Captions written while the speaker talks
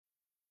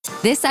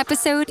This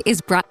episode is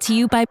brought to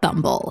you by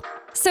Bumble.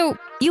 So,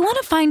 you want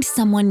to find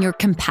someone you're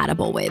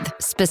compatible with,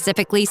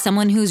 specifically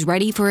someone who's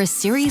ready for a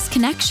serious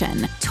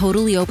connection,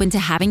 totally open to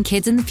having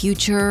kids in the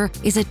future,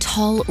 is a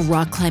tall,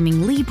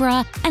 rock-climbing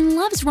Libra, and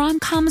loves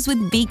rom-coms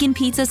with vegan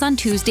pizzas on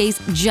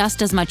Tuesdays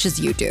just as much as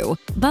you do.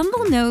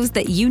 Bumble knows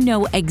that you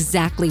know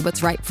exactly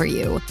what's right for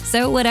you.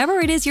 So whatever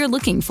it is you're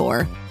looking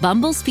for,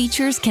 Bumble's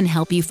features can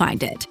help you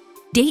find it.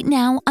 Date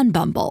now on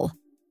Bumble.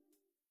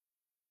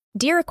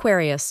 Dear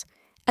Aquarius,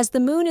 as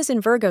the moon is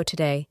in Virgo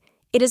today,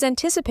 it is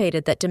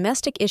anticipated that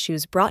domestic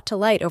issues brought to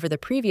light over the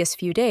previous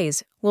few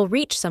days will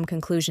reach some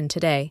conclusion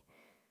today.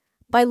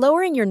 By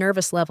lowering your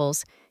nervous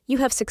levels, you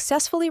have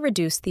successfully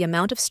reduced the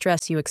amount of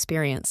stress you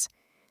experience.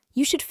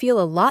 You should feel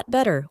a lot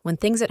better when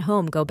things at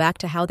home go back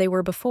to how they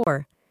were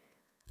before.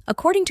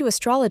 According to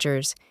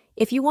astrologers,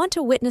 if you want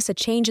to witness a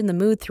change in the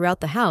mood throughout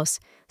the house,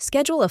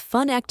 schedule a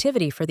fun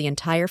activity for the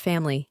entire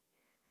family.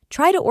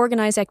 Try to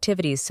organize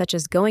activities such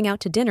as going out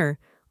to dinner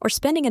or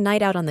spending a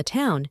night out on the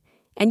town,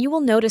 and you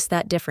will notice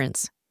that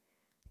difference.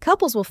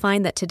 Couples will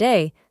find that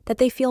today that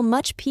they feel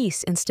much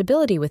peace and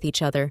stability with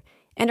each other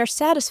and are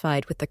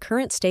satisfied with the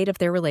current state of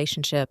their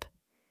relationship.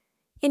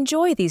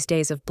 Enjoy these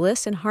days of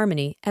bliss and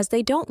harmony as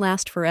they don't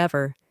last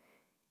forever.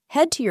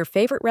 Head to your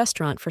favorite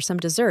restaurant for some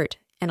dessert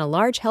and a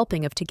large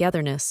helping of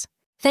togetherness.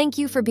 Thank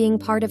you for being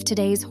part of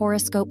today's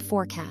horoscope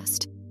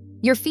forecast.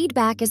 Your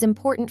feedback is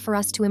important for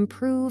us to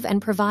improve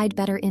and provide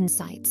better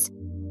insights.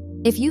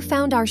 If you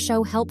found our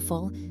show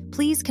helpful,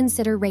 please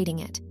consider rating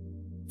it.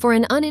 For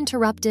an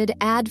uninterrupted,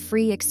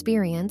 ad-free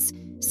experience,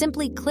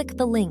 simply click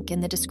the link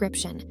in the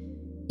description.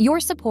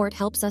 Your support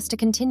helps us to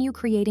continue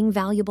creating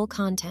valuable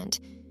content.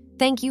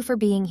 Thank you for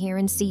being here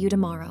and see you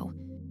tomorrow.